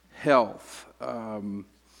health.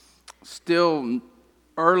 Still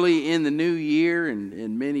early in the new year,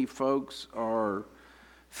 and many folks are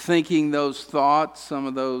thinking those thoughts, some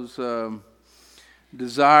of those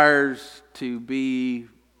desires to be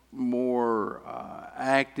more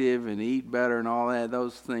active and eat better and all that.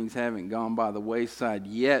 Those things haven't gone by the wayside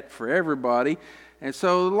yet for everybody. And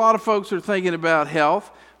so a lot of folks are thinking about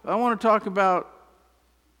health. I want to talk about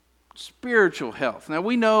spiritual health. Now,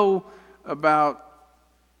 we know about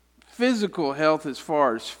physical health as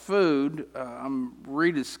far as food. I'm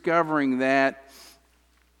rediscovering that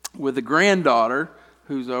with a granddaughter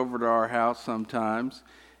who's over to our house sometimes.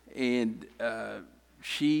 And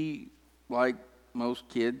she, like most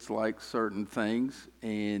kids, likes certain things.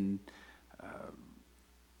 And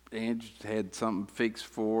Ange had something fixed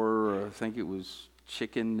for her. I think it was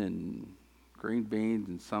chicken and green beans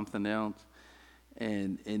and something else.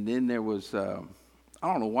 And then there was, I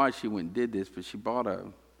don't know why she went and did this, but she bought a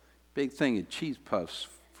big thing of cheese puffs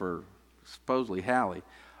for supposedly Hallie.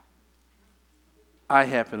 I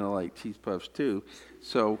happen to like cheese puffs too,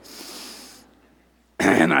 so,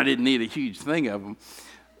 and I didn't need a huge thing of them.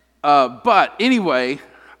 But anyway,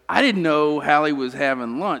 I didn't know Hallie was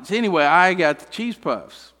having lunch. Anyway, I got the cheese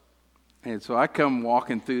puffs. And so I come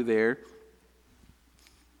walking through there.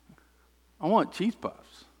 I want cheese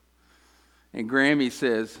puffs. And Grammy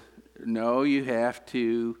says, no, you have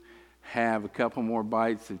to have a couple more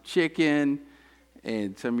bites of chicken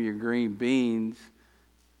and some of your green beans.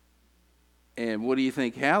 And what do you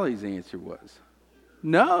think Hallie's answer was?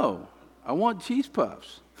 No, I want cheese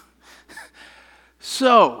puffs.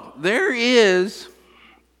 So there is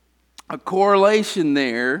a correlation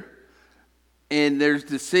there, and there's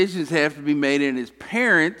decisions that have to be made, and as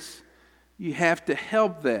parents, you have to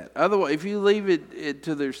help that. Otherwise, if you leave it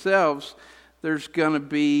to themselves, there's going to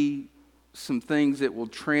be some things that will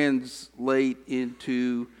translate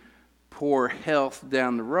into poor health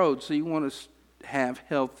down the road. So you want to have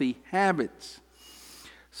healthy habits.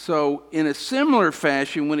 So in a similar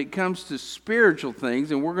fashion, when it comes to spiritual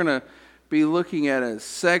things, and we're going to be looking at a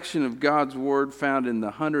section of God's Word found in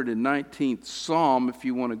the 119th Psalm, if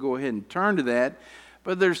you want to go ahead and turn to that.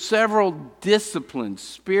 But there's several disciplines,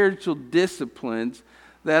 spiritual disciplines,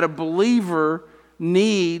 that a believer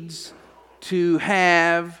needs to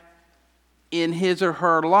have in his or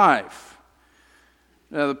her life.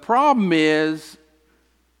 Now, the problem is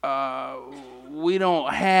we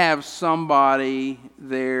don't have somebody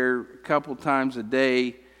there a couple times a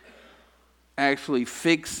day actually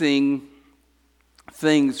fixing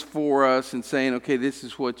things for us and saying, okay, this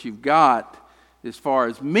is what you've got as far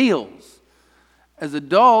as meals. As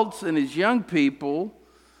adults and as young people,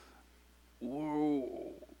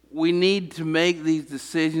 we need to make these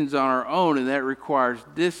decisions on our own, and that requires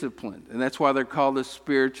discipline. And that's why they're called the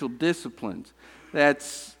spiritual disciplines.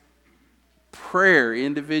 That's prayer,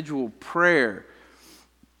 individual prayer.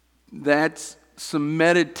 That's some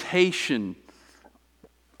meditation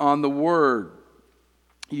on the Word.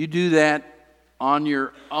 You do that on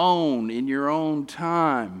your own, in your own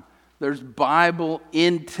time. There's Bible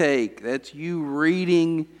intake. That's you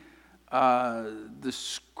reading the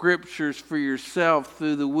scriptures for yourself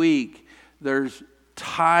through the week. There's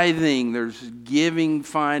tithing. There's giving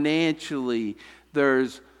financially.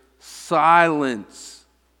 There's silence.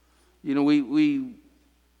 You know, we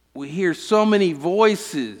hear so many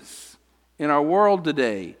voices in our world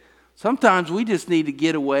today. Sometimes we just need to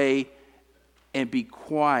get away and be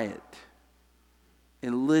quiet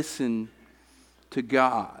and listen to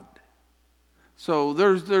God. So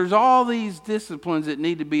there's all these disciplines that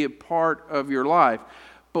need to be a part of your life.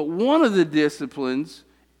 But one of the disciplines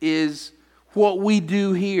is what we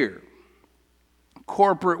do here.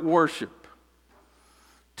 Corporate worship.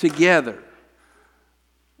 Together.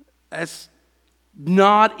 That's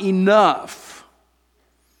not enough.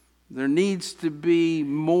 There needs to be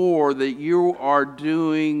more that you are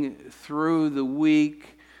doing through the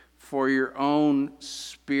week for your own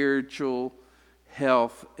spiritual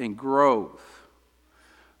health and growth.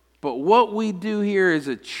 But what we do here as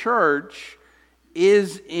a church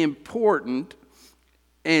is important.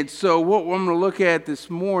 And so what I'm going to look at this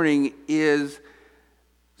morning is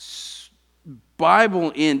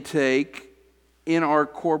Bible intake in our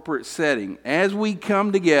corporate setting. As we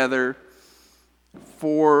come together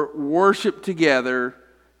for worship together,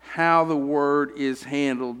 how the Word is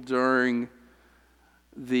handled during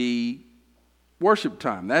the worship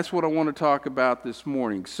time. That's what I want to talk about this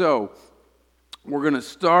morning. So we're going to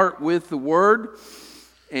start with the Word.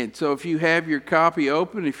 And so if you have your copy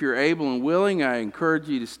open, if you're able and willing, I encourage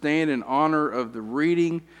you to stand in honor of the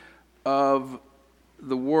reading of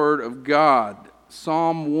the Word of God.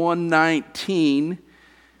 Psalm 119,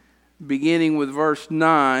 beginning with verse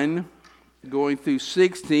 9, going through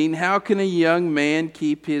 16. How can a young man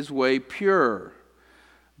keep his way pure?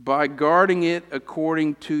 By guarding it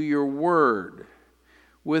according to your word.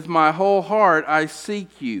 With my whole heart I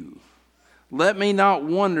seek you. Let me not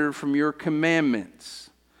wander from your commandments.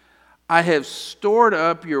 I have stored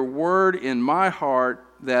up your word in my heart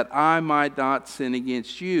that I might not sin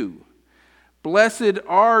against you. Blessed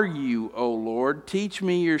are you, O Lord. Teach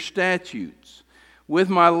me your statutes. With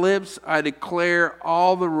my lips I declare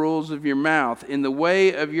all the rules of your mouth. In the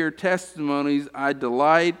way of your testimonies I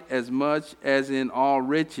delight as much as in all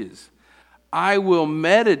riches. I will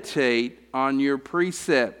meditate on your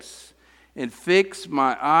precepts and fix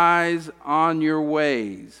my eyes on your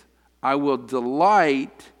ways. I will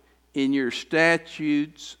delight in your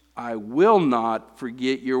statutes. I will not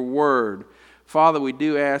forget your word. Father, we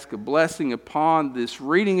do ask a blessing upon this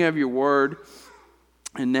reading of your word.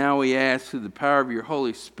 And now we ask through the power of your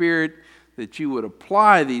Holy Spirit that you would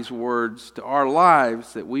apply these words to our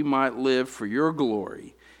lives that we might live for your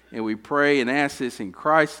glory. And we pray and ask this in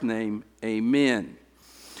Christ's name. Amen.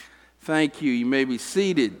 Thank you. You may be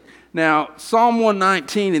seated. Now, Psalm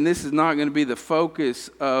 119, and this is not going to be the focus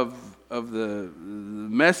of the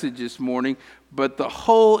message this morning, but the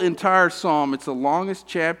whole entire psalm, it's the longest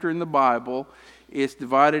chapter in the Bible. It's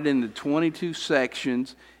divided into 22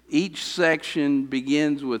 sections. Each section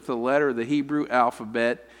begins with the letter of the Hebrew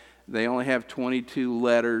alphabet. They only have 22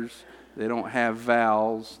 letters. They don't have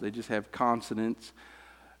vowels. They just have consonants.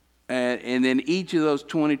 And then each of those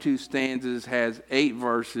 22 stanzas has 8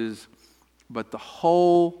 verses, but the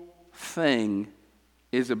whole thing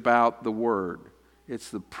is about the Word. It's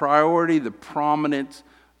the priority, the prominence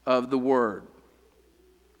of the Word.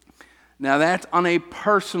 Now that's on a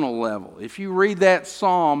personal level. If you read that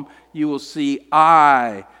psalm, you will see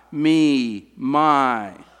I, me,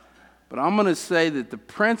 my. But I'm going to say that the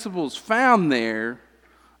principles found there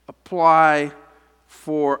apply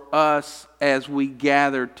for us as we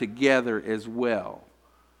gather together as well.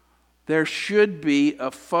 There should be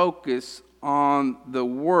a focus on the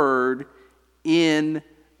Word in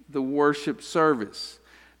the worship service.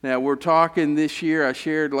 Now we're talking this year, I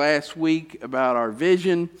shared last week about our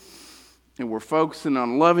vision, and we're focusing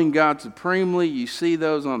on loving God supremely. You see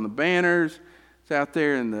those on the banners. It's out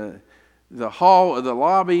there in the hall or the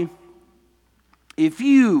lobby. If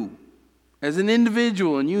you, as an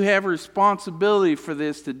individual, and you have a responsibility for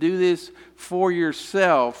this, to do this for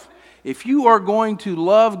yourself, if you are going to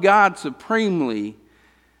love God supremely,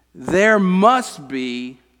 there must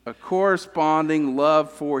be a corresponding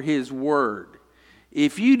love for His Word.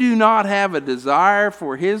 If you do not have a desire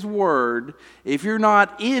for His Word, if you're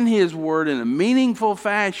not in His Word in a meaningful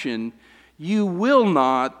fashion, you will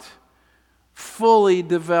not fully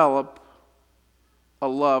develop a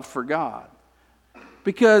love for God.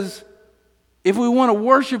 Because if we want to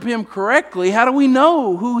worship Him correctly, how do we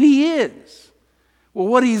know who He is? Well,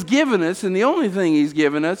 what He's given us, and the only thing He's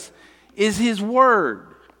given us, is His Word.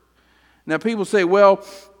 Now, people say, well,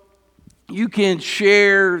 you can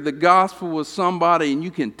share the gospel with somebody and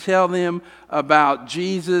you can tell them about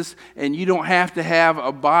Jesus and you don't have to have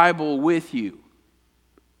a Bible with you.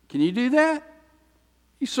 Can you do that?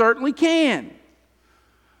 You certainly can.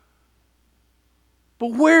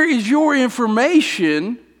 But where is your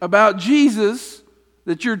information about Jesus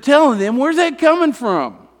that you're telling them? Where's that coming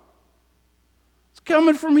from? It's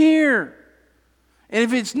coming from here. And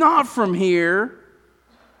if it's not from here,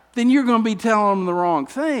 then you're going to be telling them the wrong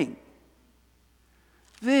thing.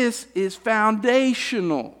 This is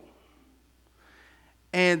foundational.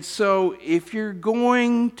 And so if you're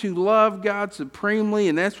going to love God supremely,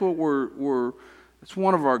 and that's what it's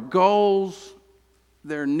one of our goals,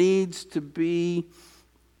 there needs to be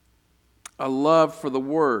a love for the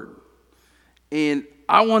Word. And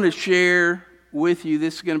I want to share with you,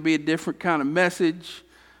 this is going to be a different kind of message,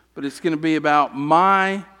 but it's going to be about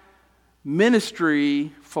my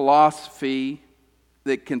ministry philosophy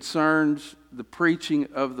that concerns the preaching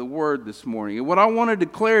of the Word this morning. And what I want to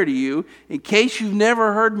declare to you, in case you've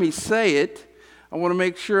never heard me say it, I want to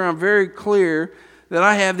make sure I'm very clear that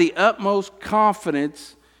I have the utmost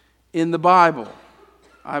confidence in the Bible.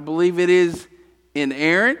 I believe it is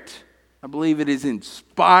inerrant, I believe it is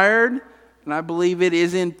inspired, and I believe it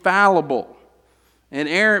is infallible.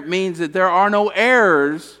 Inerrant means that there are no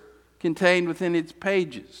errors contained within its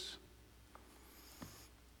pages.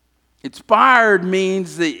 Inspired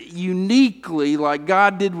means that uniquely, like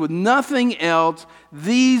God did with nothing else,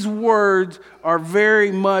 these words are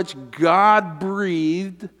very much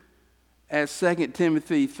God-breathed, as 2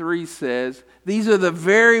 Timothy 3 says. These are the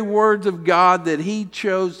very words of God that He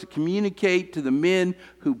chose to communicate to the men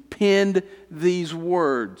who penned these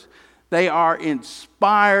words. They are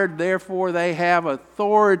inspired, therefore they have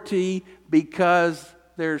authority because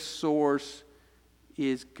their source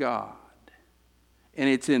is God. And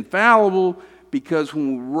it's infallible because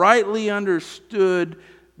when we rightly understood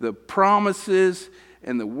the promises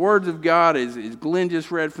and the words of God, as Glenn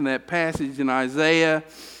just read from that passage in Isaiah,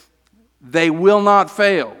 they will not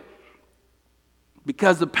fail.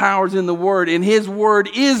 Because the power's in the Word, and His Word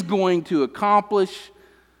is going to accomplish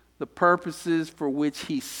the purposes for which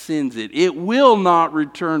He sends it. It will not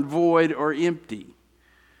return void or empty,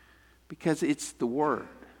 because it's the Word,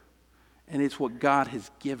 and it's what God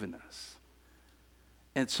has given us.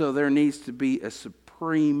 And so there needs to be a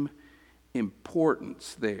supreme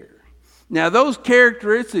importance there. Now, those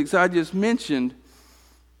characteristics I just mentioned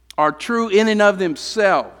are true in and of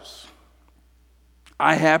themselves.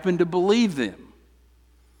 I happen to believe them.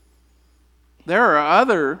 There are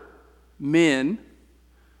other men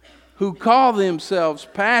who call themselves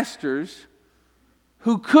pastors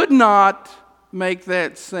who could not make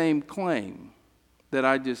that same claim that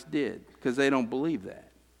I just did, because they don't believe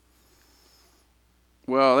that.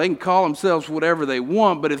 Well, they can call themselves whatever they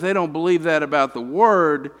want, but if they don't believe that about the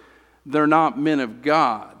Word, they're not men of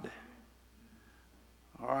God.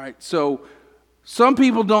 All right, so some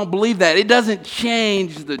people don't believe that. It doesn't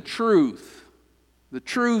change the truth. The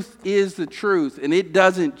truth is the truth, and it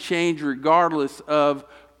doesn't change regardless of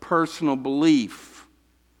personal belief.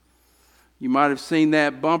 You might have seen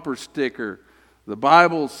that bumper sticker. The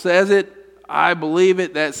Bible says it, I believe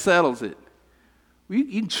it, that settles it. You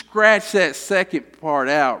can scratch that second part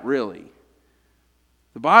out, really.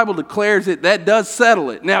 The Bible declares it, that does settle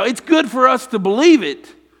it. Now, it's good for us to believe it.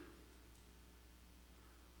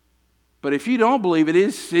 But if you don't believe it,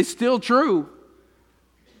 it's still true.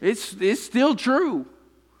 It's still true.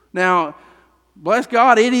 Now, bless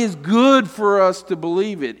God, it is good for us to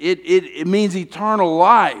believe it. It means eternal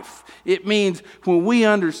life. It means when we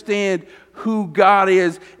understand who God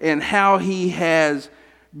is and how He has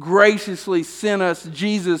graciously sent us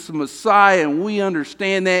Jesus the Messiah, and we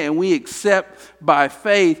understand that and we accept by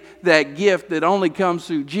faith that gift that only comes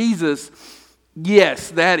through Jesus, yes,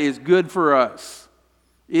 that is good for us.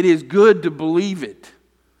 It is good to believe it.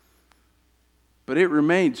 But it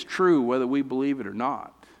remains true whether we believe it or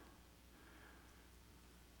not.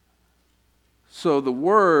 So the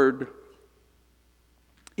Word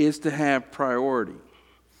is to have priority.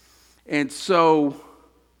 And so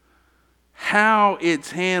how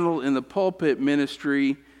it's handled in the pulpit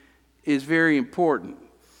ministry is very important.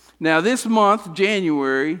 Now this month,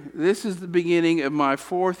 January, this is the beginning of my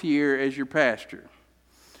 4th year as your pastor.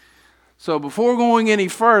 So before going any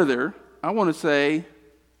further, I want to say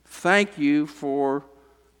thank you for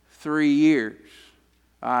 3 years.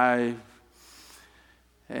 I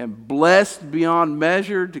am blessed beyond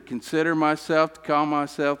measure to consider myself, to call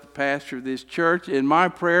myself the pastor of this church. And my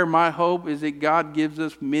prayer, my hope is that God gives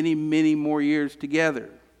us many, many more years together.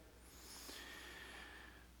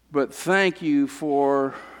 But thank you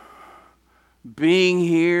for being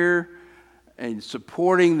here and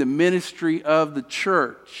supporting the ministry of the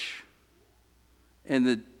church and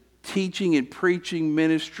the teaching and preaching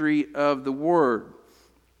ministry of the Word.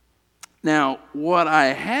 Now, what I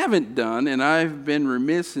haven't done, and I've been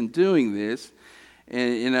remiss in doing this,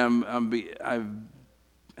 and I've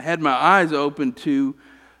had my eyes open to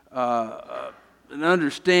an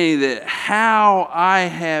understanding that how I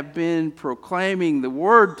have been proclaiming the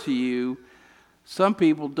Word to you, some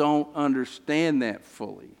people don't understand that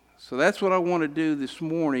fully. So that's what I want to do this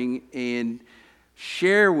morning and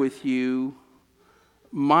share with you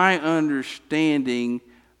my understanding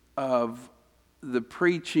of the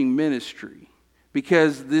preaching ministry.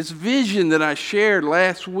 Because this vision that I shared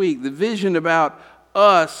last week, the vision about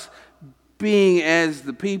us being as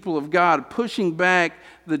the people of God, pushing back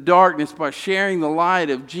the darkness by sharing the light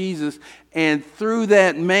of Jesus, and through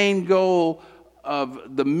that main goal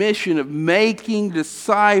of the mission of making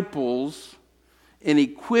disciples and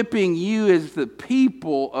equipping you as the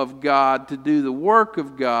people of God to do the work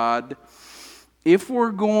of God, if we're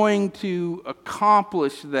going to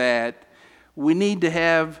accomplish that, we need to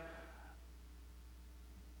have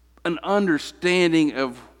an understanding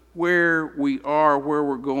of where we are, where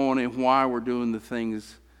we're going, and why we're doing the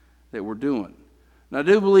things that we're doing. Now, I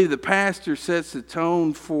do believe the pastor sets the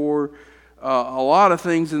tone for a lot of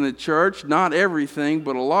things in the church, not everything,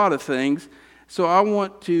 but a lot of things. So I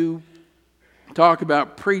want to talk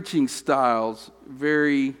about preaching styles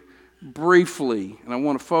very briefly, and I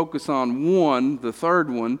want to focus on one, the third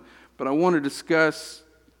one, but I want to discuss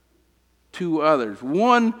 2 others.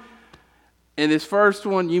 One, in this first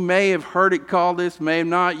one, you may have heard it called this, may have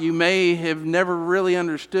not. You may have never really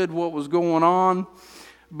understood what was going on.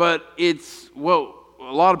 but it's what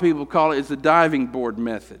a lot of people call it's the diving board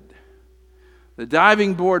method. The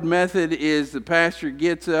diving board method is the pastor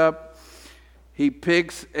gets up, he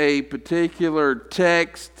picks a particular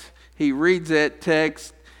text, he reads that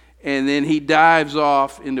text, and then he dives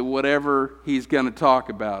off into whatever he's going to talk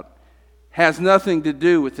about. Has nothing to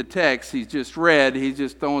do with the text he's just read. He's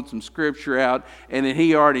just throwing some scripture out, and then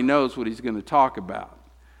he already knows what he's going to talk about.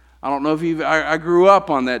 I don't know if I grew up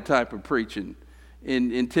on that type of preaching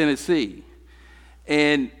in Tennessee.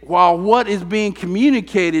 And while what is being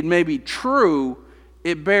communicated may be true,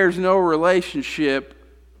 it bears no relationship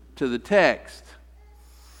to the text.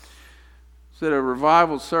 At a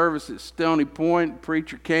revival service at Stony Point, the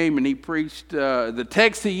preacher came and he preached, the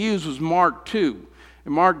text he used was Mark 2.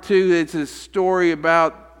 In Mark 2, it's a story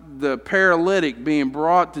about the paralytic being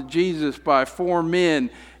brought to Jesus by 4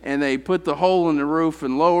 men, and they put the hole in the roof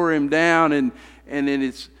and lower him down, and then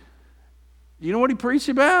it's, you know what he preached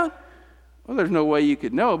about? Well, there's no way you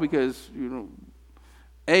could know because,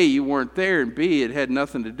 A, you weren't there, and B, it had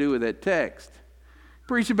nothing to do with that text. He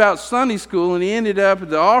preached about Sunday school, and he ended up at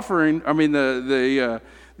the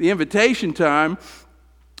invitation time.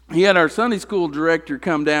 He had our Sunday school director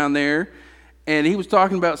come down there, and he was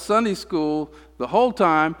talking about Sunday school the whole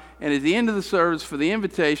time, and at the end of the service for the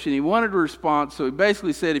invitation, he wanted a response, so he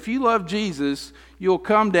basically said, if you love Jesus, you'll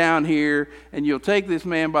come down here, and you'll take this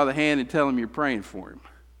man by the hand and tell him you're praying for him.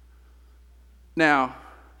 Now,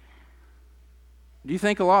 do you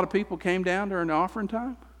think a lot of people came down during the offering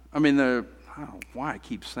time? I don't know why I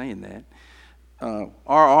keep saying that.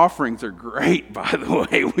 Our offerings are great, by the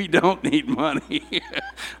way. We don't need money.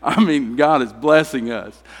 God is blessing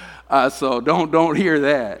us. So don't hear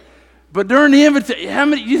that. But during the invitation, how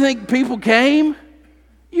many do you think people came?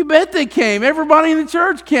 You bet they came. Everybody in the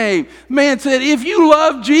church came. Man said, if you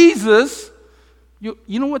love Jesus, you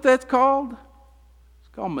know what that's called? It's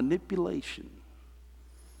called manipulation.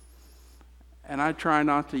 And I try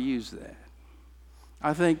not to use that.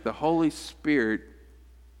 I think the Holy Spirit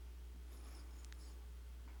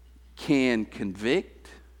can convict.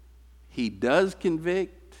 He does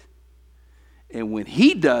convict. And when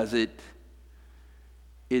he does it,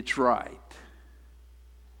 it's right.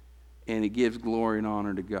 And it gives glory and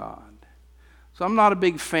honor to God. So I'm not a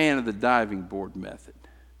big fan of the diving board method.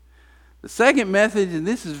 The second method, and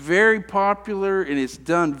this is very popular and it's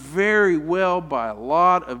done very well by a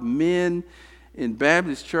lot of men in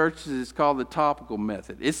Baptist churches, is called the topical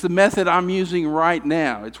method. It's the method I'm using right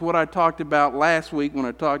now. It's what I talked about last week when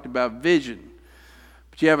I talked about vision.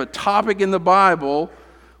 But you have a topic in the Bible,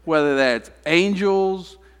 whether that's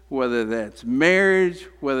angels, whether that's marriage,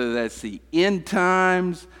 whether that's the end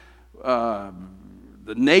times, the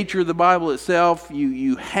nature of the Bible itself,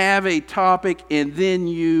 you have a topic and then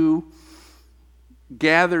you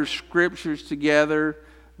gather scriptures together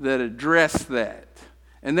that address that.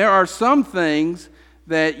 And there are some things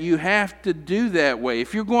that you have to do that way.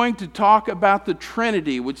 If you're going to talk about the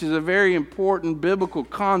Trinity, which is a very important biblical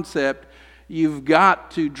concept, you've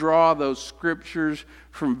got to draw those scriptures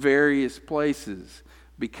from various places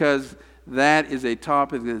because that is a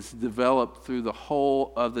topic that's developed through the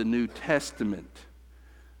whole of the New Testament.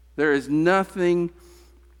 There is nothing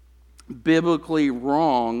biblically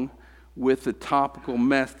wrong with the topical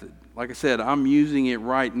method. Like I said, I'm using it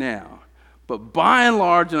right now. But by and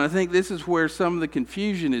large, and I think this is where some of the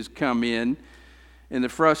confusion has come in and the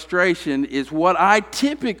frustration, is what I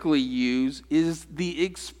typically use is the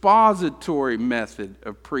expository method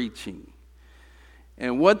of preaching.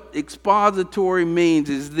 And what expository means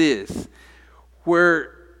is this,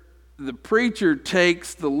 where the preacher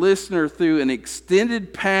takes the listener through an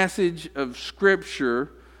extended passage of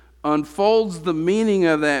Scripture, unfolds the meaning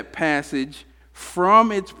of that passage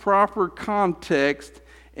from its proper context,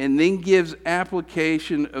 and then gives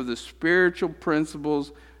application of the spiritual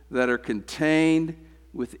principles that are contained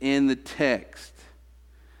within the text.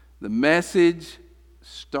 The message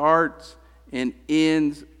starts and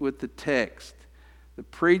ends with the text. The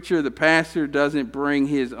preacher, the pastor, doesn't bring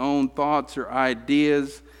his own thoughts or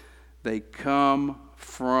ideas. They come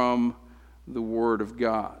from the Word of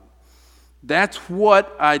God. That's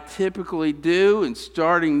what I typically do, and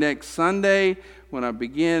starting next Sunday, when I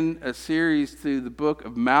begin a series through the book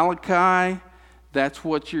of Malachi, that's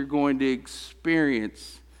what you're going to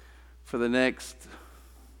experience for the next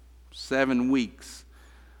 7 weeks,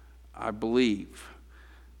 I believe.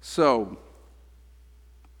 So,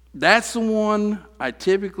 that's the one I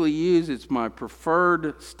typically use. It's my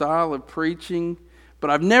preferred style of preaching, but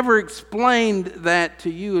I've never explained that to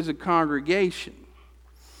you as a congregation.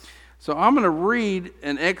 So I'm going to read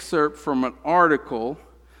an excerpt from an article.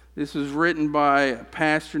 This was written by a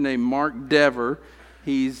pastor named Mark Dever.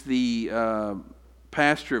 He's the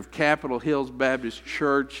pastor of Capitol Hills Baptist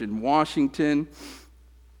Church in Washington.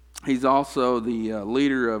 He's also the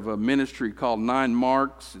leader of a ministry called 9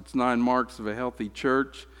 Marks. It's 9 Marks of a Healthy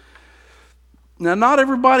Church. Now, not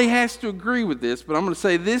everybody has to agree with this, but I'm going to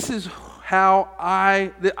say this is how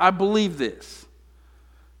I believe this.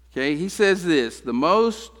 Okay, he says this: the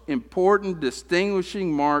most important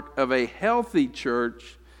distinguishing mark of a healthy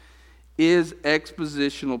church is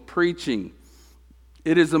expositional preaching.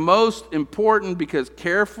 It is the most important because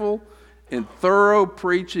careful and thorough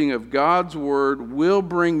preaching of God's Word will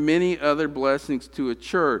bring many other blessings to a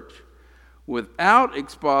church. Without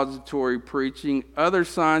expository preaching, other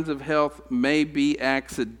signs of health may be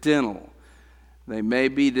accidental. They may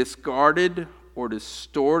be discarded or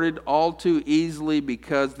distorted all too easily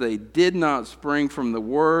because they did not spring from the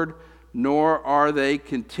Word, nor are they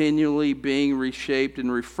continually being reshaped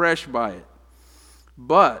and refreshed by it.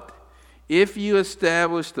 But if you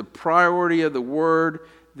establish the priority of the Word,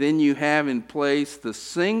 then you have in place the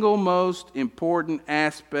single most important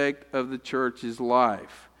aspect of the church's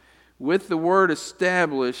life. With the Word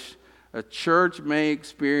established, a church may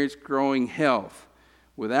experience growing health.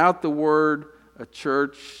 Without the Word, a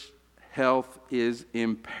church health is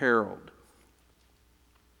imperiled.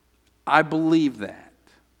 I believe that.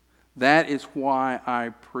 That is why I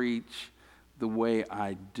preach the way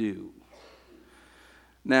I do.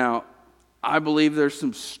 Now, I believe there's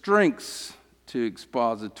some strengths to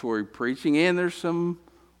expository preaching, and there's some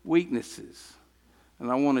weaknesses. And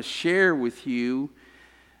I want to share with you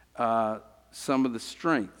some of the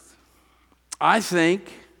strengths. I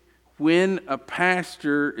think when a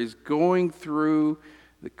pastor is going through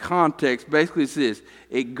the context, basically it's this: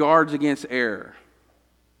 it guards against error.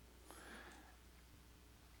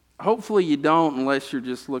 Hopefully you don't, unless you're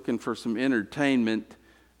just looking for some entertainment,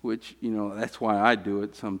 which, that's why I do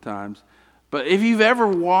it sometimes. But if you've ever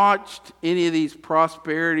watched any of these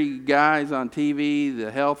prosperity guys on TV,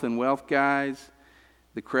 the health and wealth guys,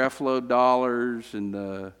 the Creflo Dollars and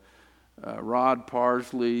the Rod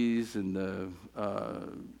Parsleys and the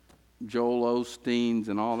Joel Osteens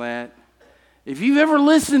and all that, if you've ever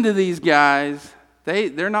listened to these guys,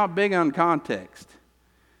 they're not big on context.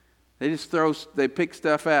 They pick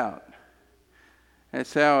stuff out.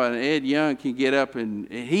 That's how an Ed Young can get up,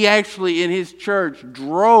 and he actually in his church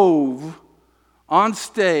drove on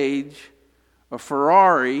stage a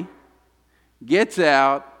Ferrari, gets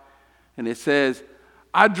out, and it says,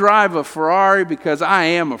 "I drive a Ferrari because I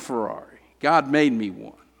am a Ferrari. God made me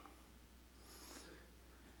one."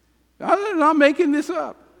 I'm not making this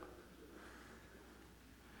up.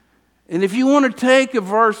 And if you want to take a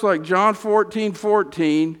verse like John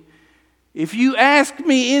 14:14, if you ask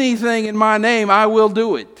me anything in my name, I will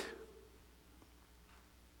do it.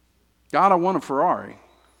 God, I want a Ferrari.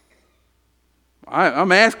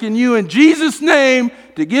 I'm asking you in Jesus' name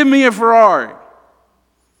to give me a Ferrari.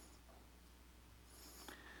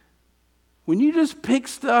 When you just pick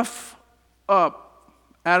stuff up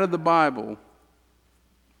out of the Bible,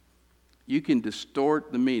 you can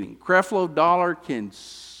distort the meaning. Creflo Dollar can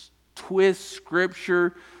twist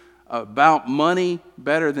Scripture about money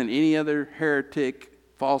better than any other heretic,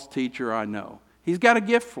 false teacher I know. He's got a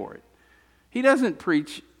gift for it. He doesn't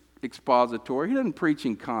preach expository. He doesn't preach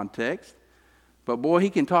in context. But boy, he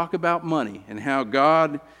can talk about money and how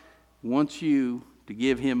God wants you to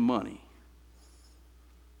give him money.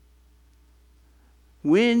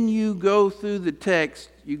 When you go through the text,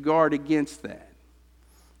 you guard against that.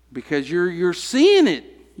 Because you're seeing it,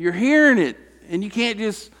 you're hearing it, and you can't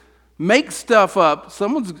just make stuff up.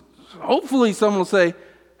 Hopefully someone will say,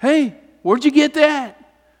 "Hey, where'd you get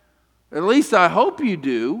that?" At least I hope you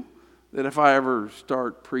do, that if I ever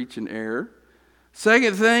start preaching error.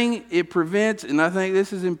 Second thing, it prevents, and I think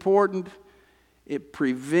this is important, it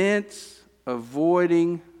prevents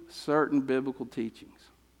avoiding certain biblical teachings.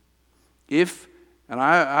 And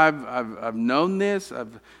I've known this,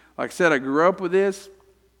 like I said, I grew up with this.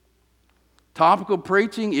 Topical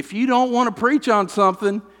preaching, if you don't want to preach on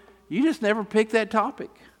something, you just never pick that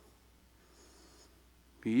topic.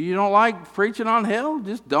 You don't like preaching on hell?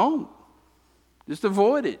 Just don't. Just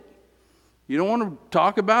avoid it. You don't want to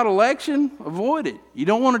talk about election? Avoid it. You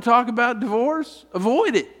don't want to talk about divorce?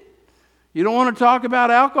 Avoid it. You don't want to talk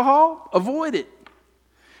about alcohol? Avoid it.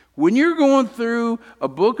 When you're going through a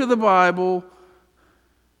book of the Bible,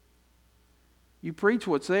 you preach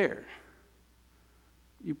what's there.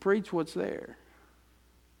 You preach what's there.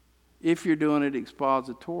 If you're doing it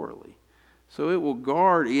expositorily. So it will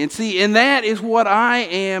guard. And that is what I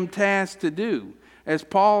am tasked to do. As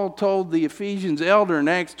Paul told the Ephesians elder in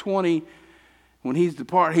Acts 20, when he's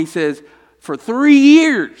departed, he says, "For 3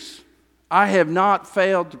 years I have not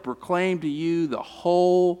failed to proclaim to you the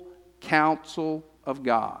whole counsel of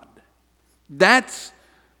God. That's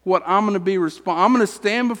what I'm going to be responsible. I'm going to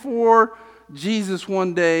stand before Jesus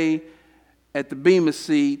one day at the Bema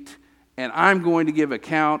seat, and I'm going to give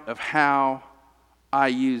account of how I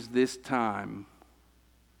used this time.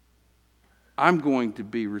 I'm going to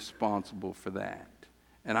be responsible for that.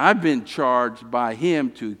 And I've been charged by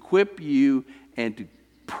him to equip you and to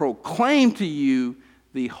proclaim to you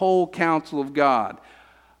the whole counsel of God.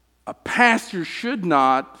 A pastor should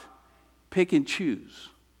not pick and choose.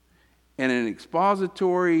 And in an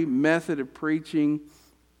expository method of preaching,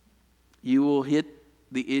 you will hit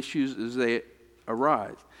the issues as they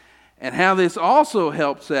arise. And how this also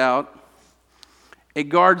helps out, it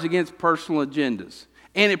guards against personal agendas.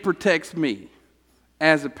 And it protects me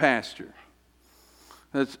as a pastor.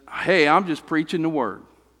 Hey, I'm just preaching the word.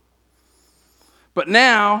 But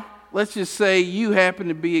now, let's just say you happen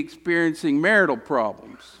to be experiencing marital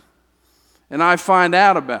problems. And I find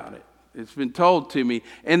out about it. It's been told to me.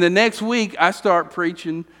 And the next week, I start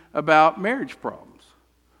preaching about marriage problems.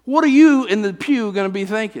 What are you in the pew going to be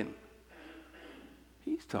thinking?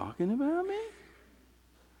 He's talking about me.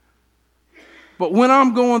 But when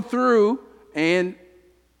I'm going through, and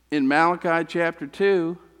in Malachi chapter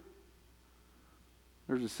 2,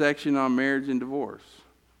 there's a section on marriage and divorce.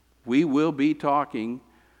 We will be talking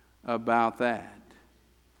about that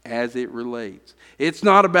as it relates. It's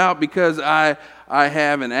not about because I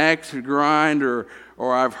have an axe to grind or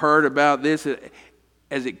I've heard about this.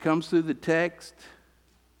 As it comes through the text,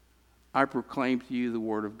 I proclaim to you the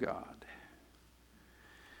Word of God.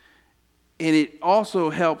 And it also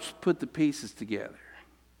helps put the pieces together.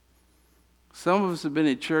 Some of us have been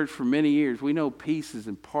in church for many years. We know pieces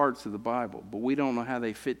and parts of the Bible, but we don't know how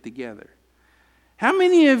they fit together. How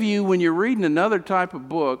many of you, when you're reading another type of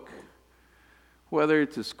book, whether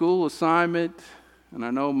it's a school assignment, and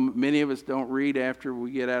I know many of us don't read after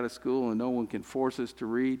we get out of school and no one can force us to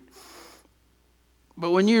read,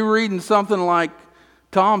 but when you're reading something like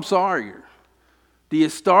Tom Sawyer, do you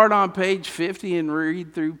start on page 50 and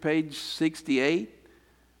read through page 68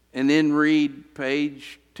 and then read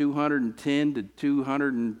page 210 to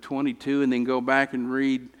 222 and then go back and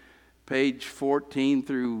read page 14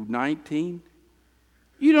 through 19?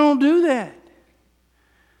 You don't do that.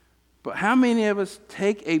 But how many of us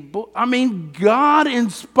take a book? I mean, God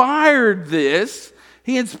inspired this.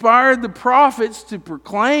 He inspired the prophets to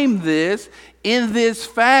proclaim this in this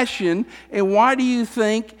fashion. And why do you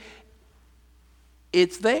think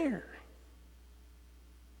it's there?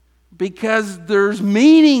 Because there's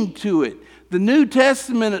meaning to it. The New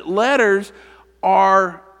Testament letters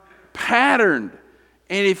are patterned.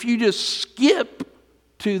 And if you just skip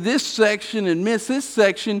to this section and miss this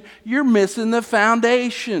section, you're missing the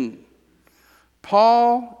foundation.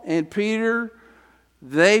 Paul and Peter,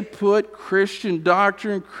 they put Christian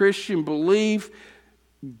doctrine, Christian belief,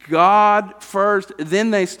 God first,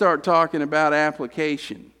 then they start talking about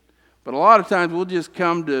application. But a lot of times we'll just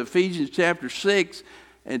come to Ephesians chapter 6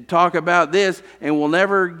 and talk about this, and we'll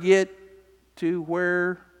never get to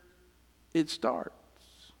where it starts.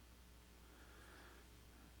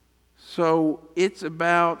 So it's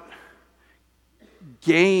about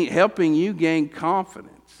helping you gain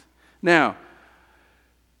confidence. Now,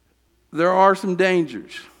 there are some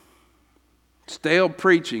dangers. Stale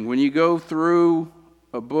preaching. When you go through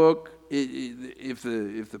a book, if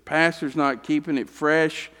the pastor's not keeping it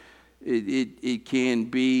fresh, it can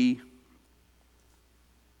be.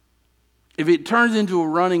 If it turns into a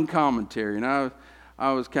running commentary, and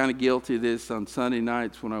I was kind of guilty of this on Sunday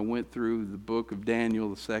nights when I went through the book of Daniel,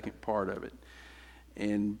 the second part of it,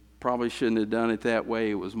 and probably shouldn't have done it that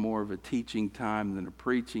way. It was more of a teaching time than a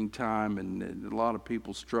preaching time, and a lot of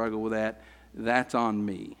people struggle with that. That's on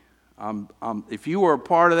me. If you were a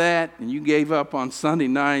part of that and you gave up on Sunday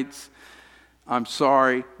nights, I'm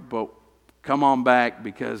sorry, but come on back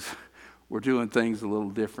because we're doing things a little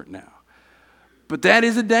different now. But that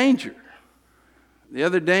is a danger. The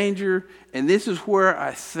other danger, and this is where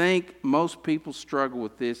I think most people struggle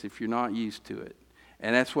with this if you're not used to it.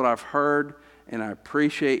 And that's what I've heard, and I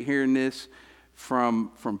appreciate hearing this from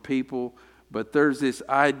people. But there's this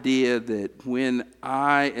idea that when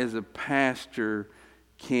I, as a pastor,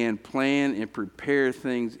 can plan and prepare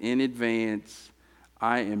things in advance,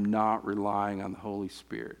 I am not relying on the Holy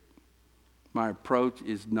Spirit. My approach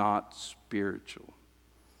is not spiritual.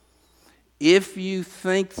 If you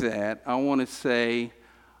think that, I want to say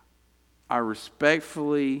I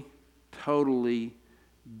respectfully, totally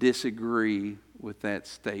disagree with that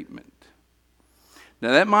statement.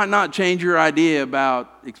 Now, that might not change your idea about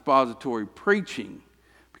expository preaching,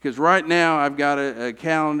 because right now I've got a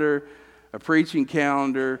calendar. a preaching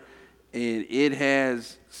calendar, and it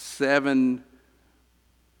has 7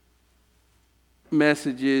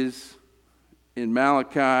 messages in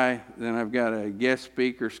Malachi. Then I've got a guest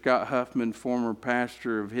speaker, Scott Huffman, former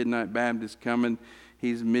pastor of Hiddenite Baptist, coming.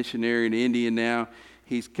 He's a missionary in India now.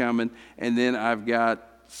 He's coming. And then I've got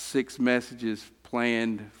 6 messages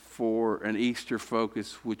planned for an Easter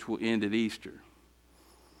focus, which will end at Easter.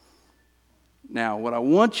 Now, what I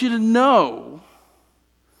want you to know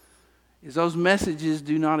is those messages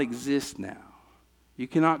do not exist now. You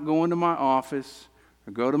cannot go into my office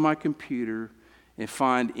or go to my computer and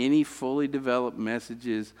find any fully developed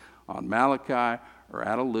messages on Malachi or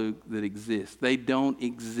out of Luke that exist. They don't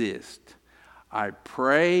exist. I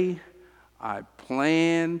pray, I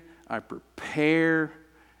plan, I prepare,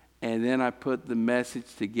 and then I put the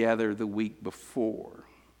message together the week before.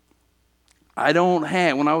 I don't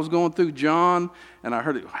have, when I was going through John and I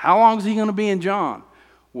heard it, how long is he going to be in John?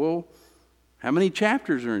 Well, how many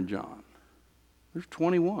chapters are in John? There's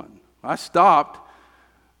 21. I stopped,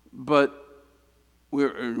 but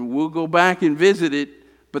we'll go back and visit it.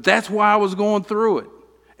 But that's why I was going through it.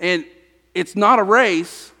 And it's not a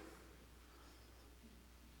race.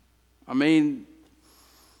 I mean,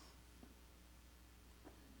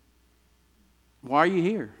 why are you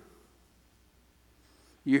here?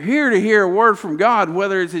 You're here to hear a word from God,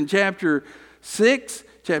 whether it's in chapter 6,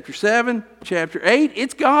 chapter 7, chapter 8.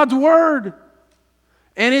 It's God's word.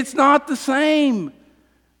 And it's not the same.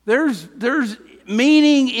 There's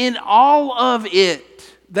meaning in all of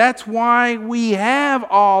it. That's why we have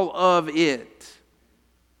all of it.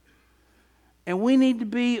 And we need to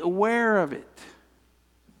be aware of it.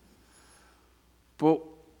 But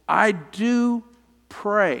I do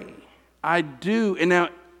pray. I do. And now,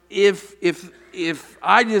 if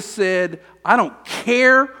I just said, I don't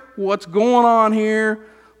care what's going on here,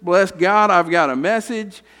 bless God, I've got a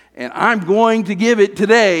message, and I'm going to give it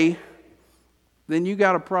today, then you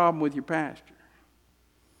got a problem with your pastor.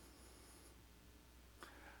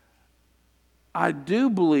 I do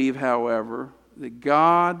believe, however, that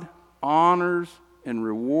God honors and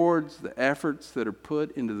rewards the efforts that are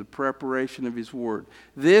put into the preparation of His Word.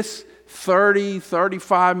 This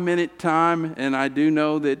 35-minute time, and I do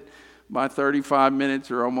know that my 35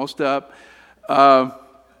 minutes are almost up,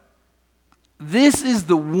 this is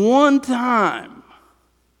the one time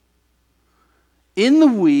in the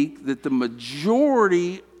week that the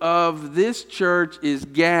majority of this church is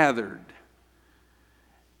gathered.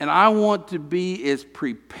 And I want to be as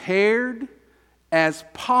prepared as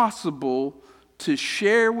possible to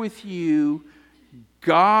share with you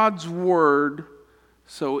God's Word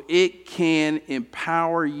so it can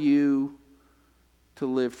empower you to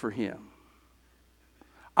live for Him.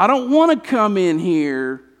 I don't want to come in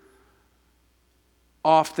here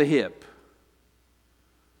off the hip.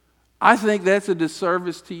 I think that's a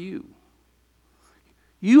disservice to you.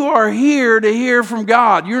 You are here to hear from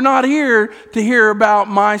God. You're not here to hear about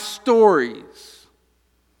my stories.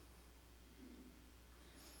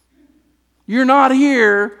 You're not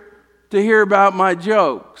here to hear about my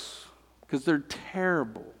jokes, because they're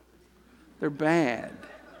terrible. They're bad.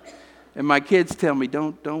 And my kids tell me,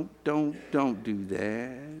 don't do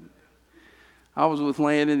that. I was with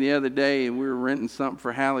Landon the other day, and we were renting something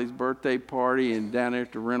for Hallie's birthday party, and down there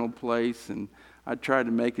at the rental place, and I tried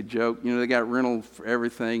to make a joke. You know, they got rental for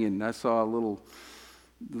everything, and I saw the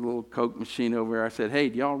little Coke machine over there. I said, "Hey,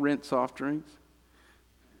 do y'all rent soft drinks?"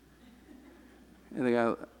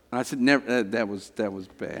 And I said, "Never." That was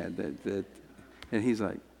bad. And he's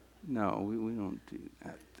like, "No, we don't do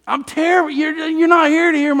that." I'm terrible. You're not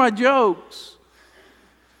here to hear my jokes.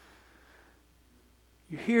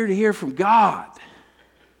 You're here to hear from God.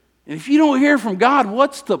 And if you don't hear from God,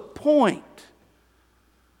 what's the point?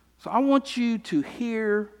 So I want you to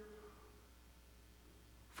hear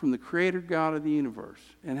from the Creator God of the universe.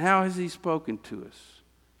 And how has He spoken to us?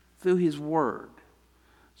 Through His Word.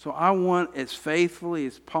 So I want, as faithfully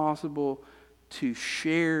as possible, to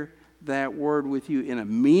share that Word with you in a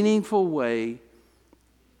meaningful way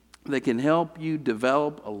that can help you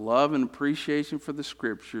develop a love and appreciation for the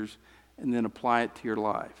Scriptures and then apply it to your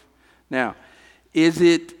life. Now, is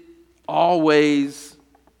it always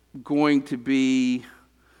going to be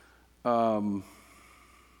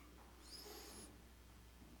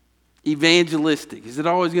evangelistic? Is it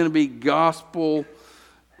always going to be gospel?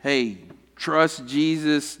 Hey, trust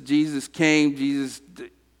Jesus. Jesus came.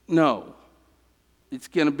 No. It's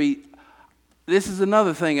going to be... This is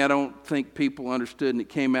another thing I don't think people understood, and it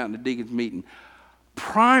came out in the deacons' meeting.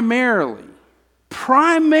 Primarily,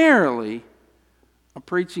 I'm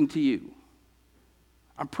preaching to you.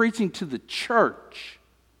 I'm preaching to the church.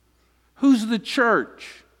 Who's the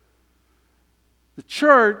church? The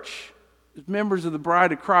church is members of the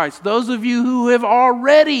bride of Christ. Those of you who have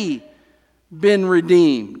already been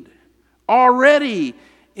redeemed, already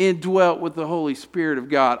indwelt with the Holy Spirit of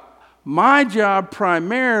God. My job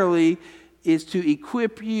primarily is to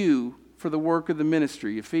equip you for the work of the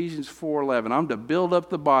ministry. Ephesians 4:11. I'm to build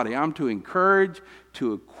up the body. I'm to encourage,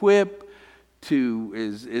 to equip,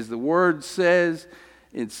 to, as the word says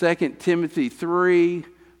in 2 Timothy 3,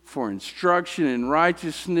 for instruction in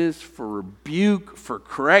righteousness, for rebuke, for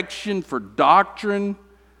correction, for doctrine.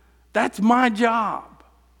 That's my job.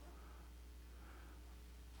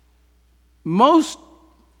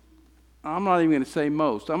 I'm not even going to say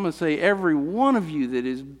most. I'm going to say every one of you that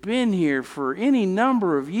has been here for any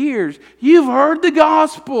number of years, you've heard the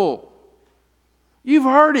gospel. You've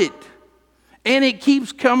heard it. And it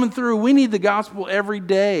keeps coming through. We need the gospel every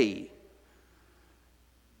day.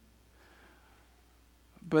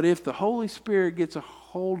 But if the Holy Spirit gets a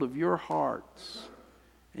hold of your hearts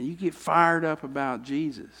and you get fired up about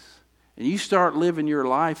Jesus and you start living your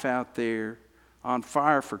life out there on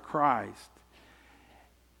fire for Christ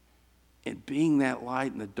and being that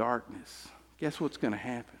light in the darkness, guess what's going to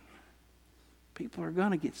happen? People are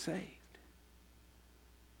going to get saved.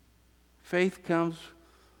 Faith comes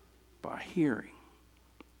by hearing.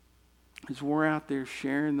 As we're out there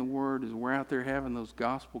sharing the word, as we're out there having those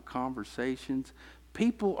gospel conversations,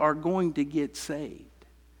 people are going to get saved.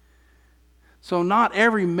 So not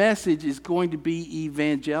every message is going to be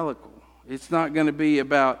evangelical. It's not going to be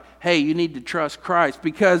about, hey, you need to trust Christ.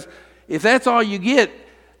 Because if that's all you get,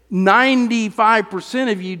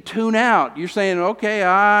 95% of you tune out. You're saying, okay,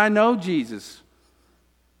 I know Jesus.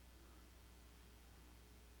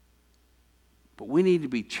 But we need to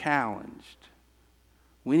be challenged.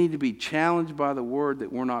 We need to be challenged by the word,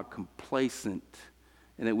 that we're not complacent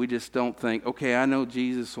and that we just don't think, okay, I know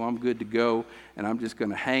Jesus, so I'm good to go, and I'm just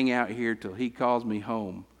going to hang out here till he calls me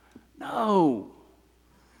home. No.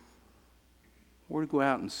 We're to go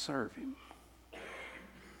out and serve him.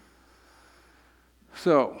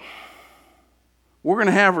 So, we're going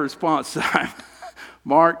to have a response time.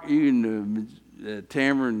 Mark, you and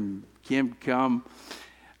Tamara and Kim come.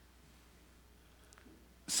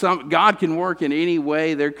 God can work in any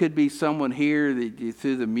way. There could be someone here that you,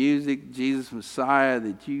 through the music, Jesus Messiah,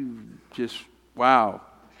 that you just, wow.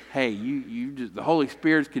 Hey, you just, the Holy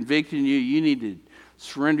Spirit's convicting you. You need to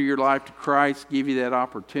surrender your life to Christ, give you that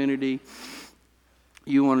opportunity.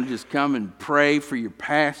 You want to just come and pray for your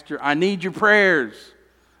pastor. I need your prayers.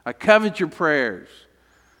 I covet your prayers.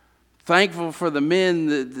 Thankful for the men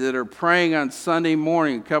that are praying on Sunday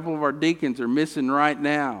morning. A couple of our deacons are missing right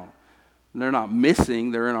now. And they're not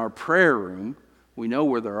missing. They're in our prayer room. We know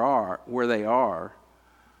where they are.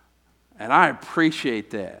 And I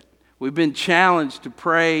appreciate that. We've been challenged to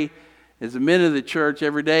pray as the men of the church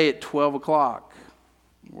every day at 12 o'clock.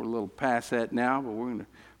 We're a little past that now, but we're going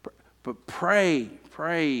to. But pray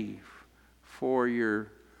for your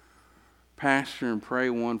pastor and pray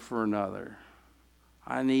one for another.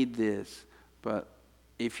 I need this. But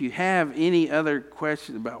if you have any other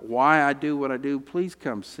questions about why I do what I do, please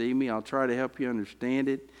come see me. I'll try to help you understand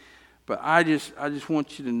it. But I just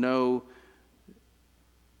want you to know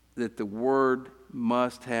that the Word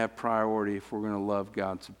must have priority if we're going to love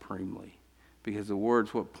God supremely. Because the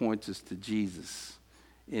Word's what points us to Jesus.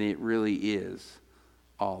 And it really is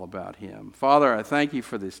all about Him. Father, I thank you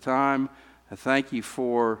for this time. I thank you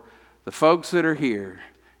for the folks that are here.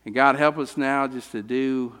 And God, help us now just to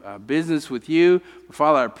do business with you. But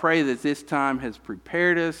Father, I pray that this time has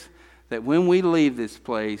prepared us, that when we leave this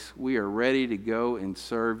place, we are ready to go and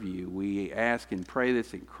serve you. We ask and pray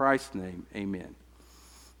this in Christ's name. Amen.